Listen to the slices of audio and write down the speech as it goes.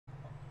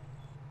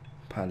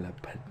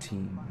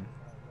Palpatine.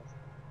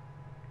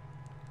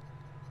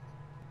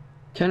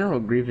 General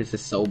Grievous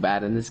is so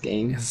bad in this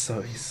game. He's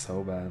so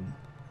bad.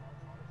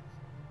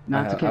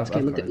 No, it's okay. It's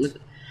okay.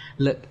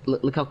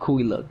 Look how cool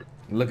we look.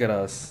 Look at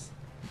us.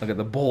 Look at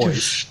the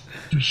boys.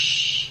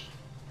 It's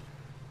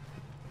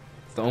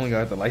the only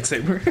guy with the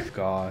lightsaber.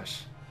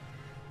 Gosh.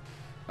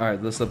 All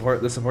right, the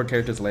support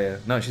character is Leia.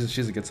 No,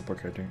 she's a good support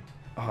character.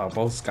 Oh,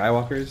 both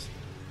Skywalkers.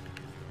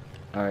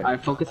 All right. All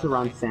right, focus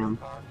around Sam.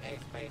 All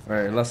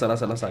right, left side.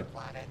 All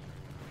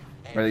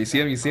right, you see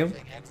him?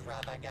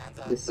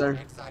 Yes, sir.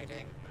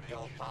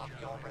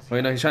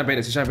 Wait, no, he's trying to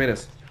bait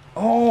us.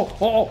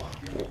 Oh!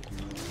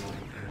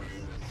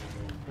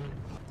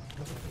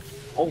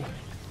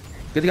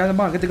 Get the guy in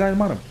the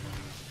bottom.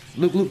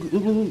 Luke.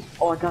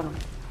 Oh, I got him.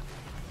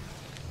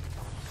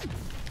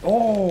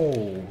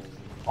 Oh!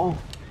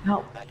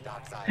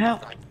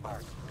 Help!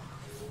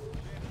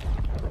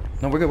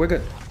 No, we're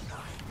good.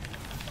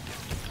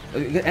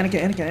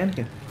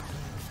 Anakin.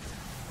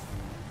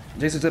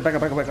 Jason, back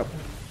up.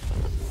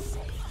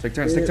 Take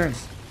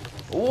turns.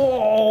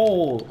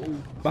 Whoa!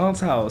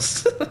 Bounce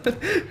house.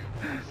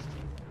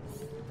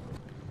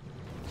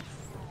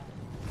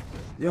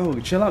 Yo,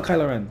 chill out,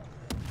 Kylo Ren.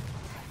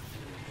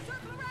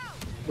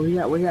 Where you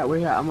at?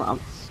 I'm.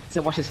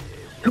 Sam, watch this.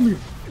 Come here.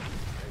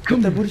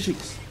 Come that booty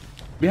cheeks.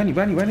 Behind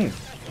you.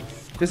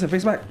 Jason,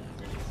 face back.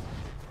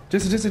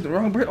 Jason,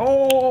 wrong bird.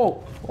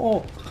 Oh!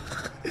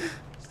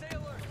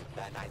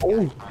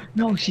 Oh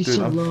no, she's Dude,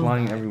 so I'm low.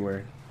 flying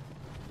everywhere.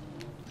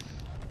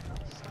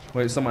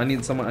 Wait, I need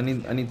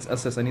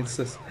assist.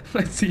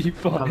 I see you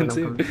flying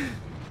too.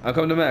 I'm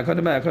coming to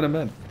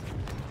man.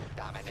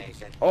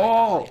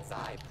 Oh!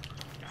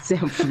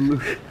 Sam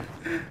flew.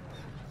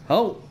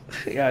 Oh!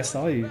 Yeah, I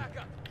saw you.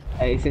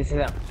 Hey,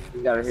 Sam.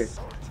 You got her here.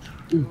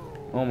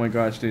 Oh my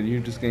gosh, dude,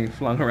 you're just getting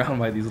flung around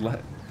by these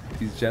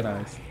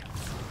Jedis.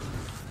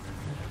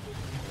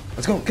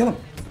 Let's go, kill him!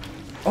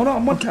 Oh no,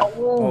 I'm one cap.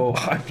 Oh,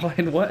 I'm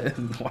flying what?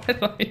 Why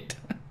did I die?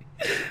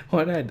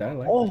 Why did I die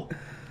like that?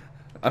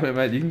 I mean,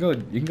 man, you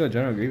can go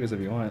General Grievous if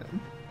you want.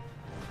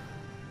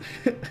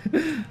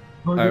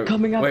 Oh, you're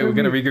coming after me.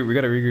 Wait, we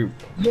gotta regroup.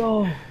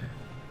 Yo.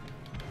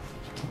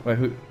 Wait,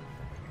 who?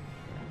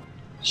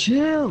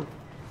 Chill.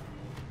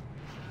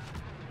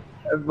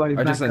 Everybody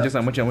back up. Just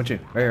I'm with you.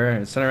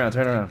 Right. Turn around.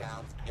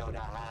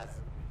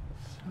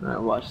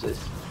 Alright, watch this.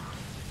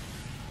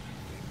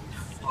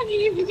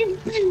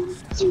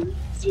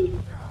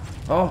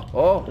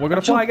 Oh, we're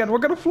gonna fly again.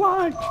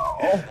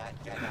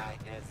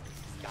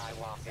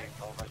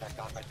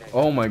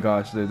 Oh my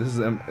gosh, dude, this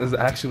is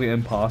actually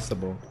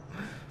impossible.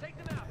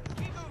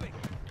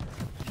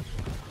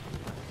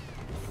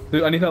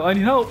 Dude, I need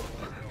help.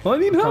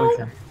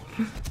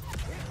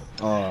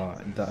 Oh,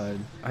 I died.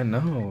 I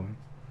know.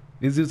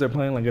 These dudes are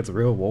playing like it's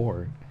real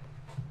war.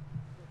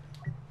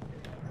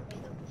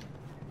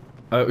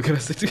 We gotta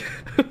stick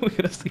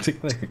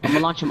together. I'm gonna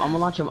launch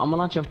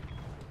him.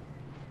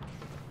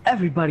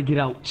 Everybody get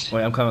out.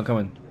 Wait, I'm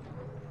coming.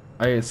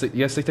 Alright, stick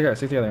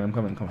together. I'm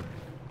coming.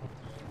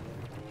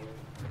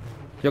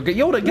 Yo, get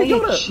Yoda! Get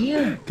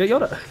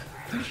Yoda!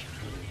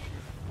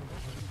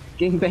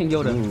 Gangbang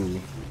Yoda. Ooh.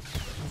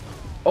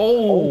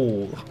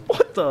 Oh!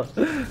 What the?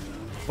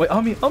 Wait,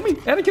 on me,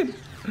 Anakin!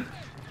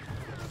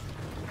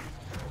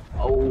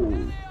 Oh.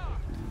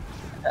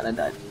 Kinda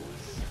died.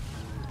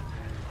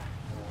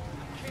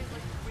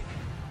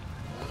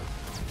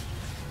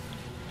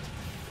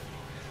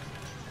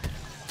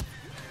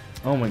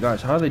 Oh my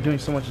gosh, how are they doing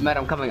so much?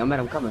 I'm coming.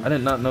 I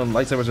did not know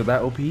lightsabers are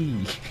that OP.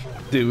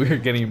 Dude, we were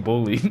getting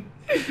bullied.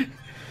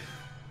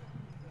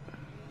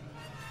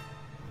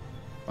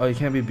 Oh, you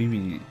can't be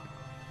BB.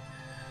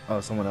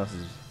 Oh, someone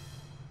else's.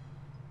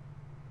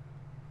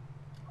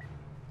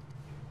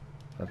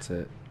 That's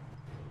it.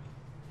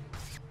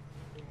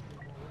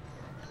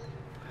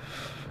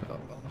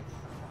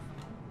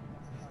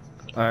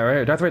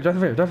 Alright, Darth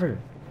Vader.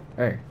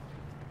 Hey.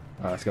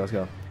 Let's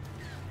go.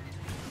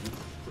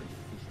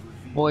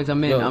 Boys,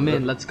 I'm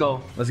in. Let's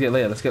go. Let's get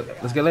Leia. Let's get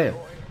Leia.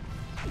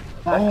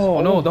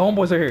 Oh no, the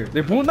homeboys are here.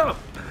 They're pulling up.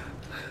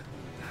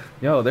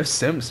 Yo, they're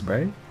simps,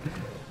 bro.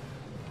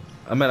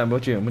 I'm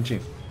with you.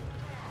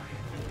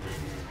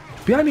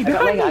 Behind me.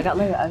 I got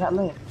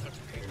Leia.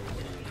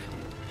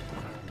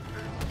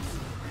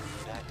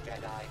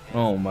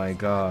 Oh my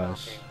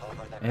gosh.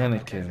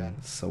 Anakin,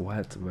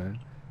 sweat, man.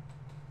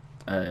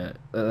 Alright,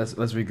 let's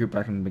regroup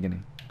back in the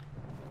beginning.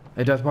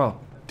 Hey, Darth Paul,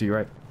 to your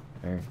right.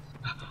 Alright.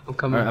 I'm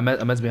coming. Alright,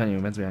 Ahmed's behind you.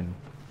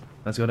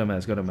 Let's go to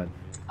Ahmed.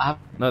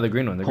 No, the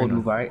green one.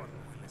 Move, right?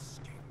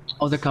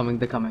 Oh, they're coming.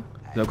 They'll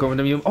come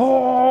to you.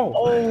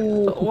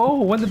 Oh!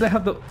 Whoa, when did they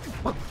have the...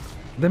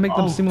 They make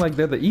them seem like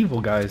they're the evil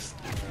guys.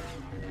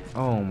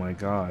 Oh my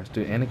gosh,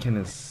 dude, Anakin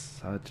is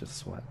such a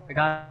sweat. I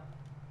got...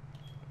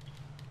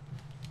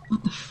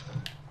 What the f...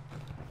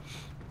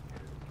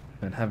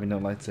 And having no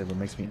lightsaber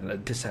makes me at a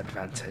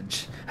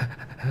disadvantage.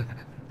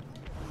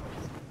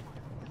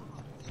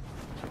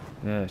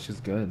 Yeah,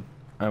 she's good.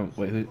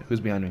 Wait, who's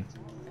behind me?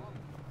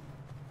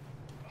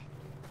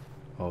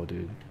 Oh,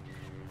 dude.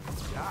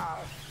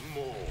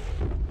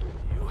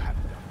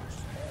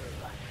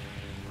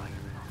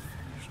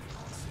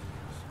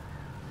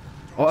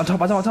 Oh, on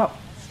top, on top, on top.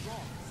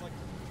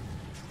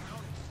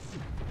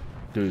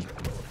 Dude,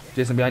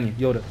 Jason behind you,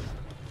 Yoda.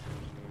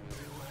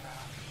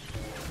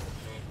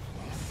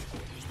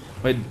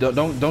 Wait,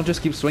 don't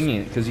just keep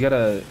swinging it, because you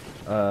gotta,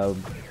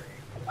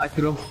 I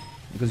threw him.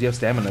 because you have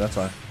stamina, that's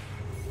why.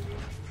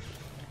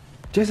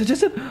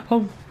 Jason!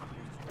 Oh!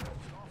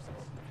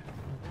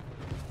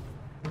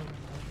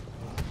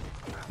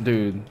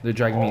 Dude, they're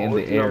dragging me in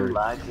the air.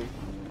 Lagging.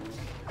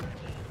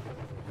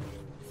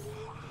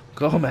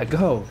 Go, Matt,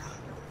 go!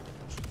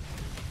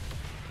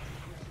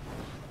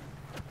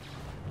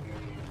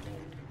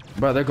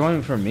 Bro, they're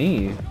going for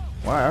me.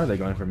 Why are they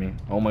going for me?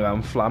 Oh my god,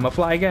 I'm gonna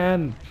fly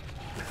again!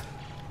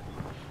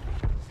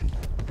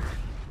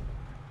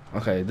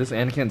 Okay, this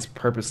Anakin's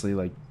purposely,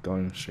 like,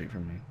 going straight for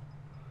me.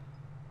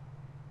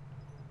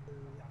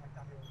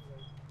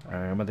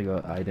 Alright, I'm about to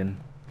go Iden.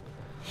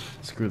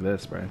 Screw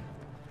this, bro.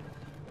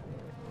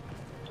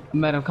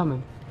 Man, I'm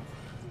coming.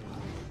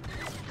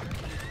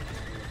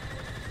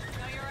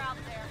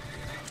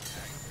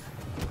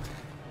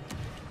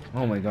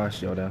 Oh my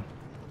gosh, Yoda.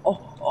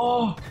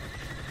 Oh!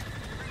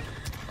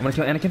 I'm gonna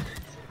kill Anakin.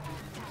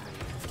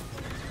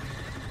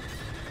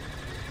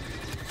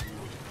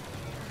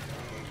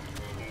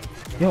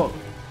 Yo,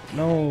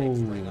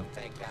 no.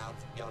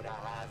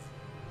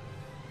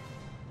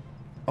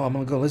 Oh, I'm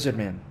gonna go Lizard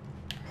Man.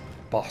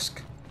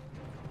 Bosk.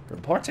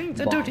 Reporting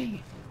to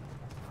duty.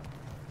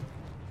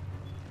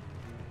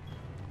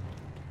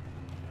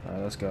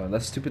 Alright, let's go.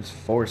 That stupid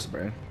force,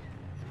 bro.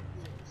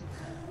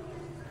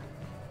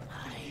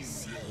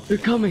 They're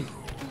coming.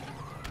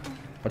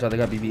 Watch out, they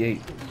got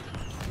BB-8.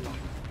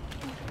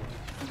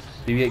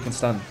 BB-8 can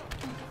stun.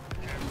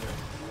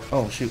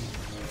 Oh, shoot.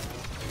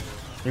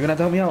 You're gonna have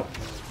to help me out.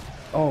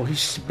 Oh, he's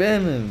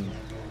spinning.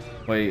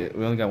 Wait,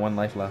 we only got one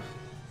life left.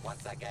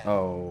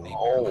 Oh.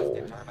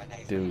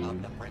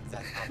 Dude.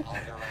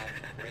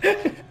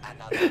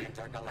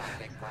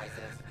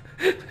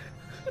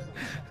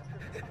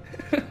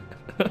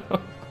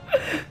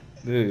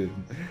 Dude.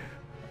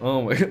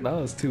 Oh my god, that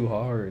was too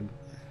hard.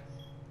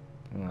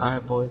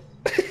 Alright, boys.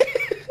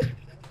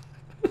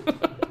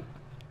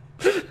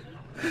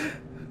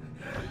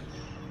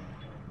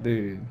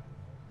 Dude.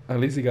 At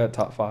least he got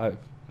top 5.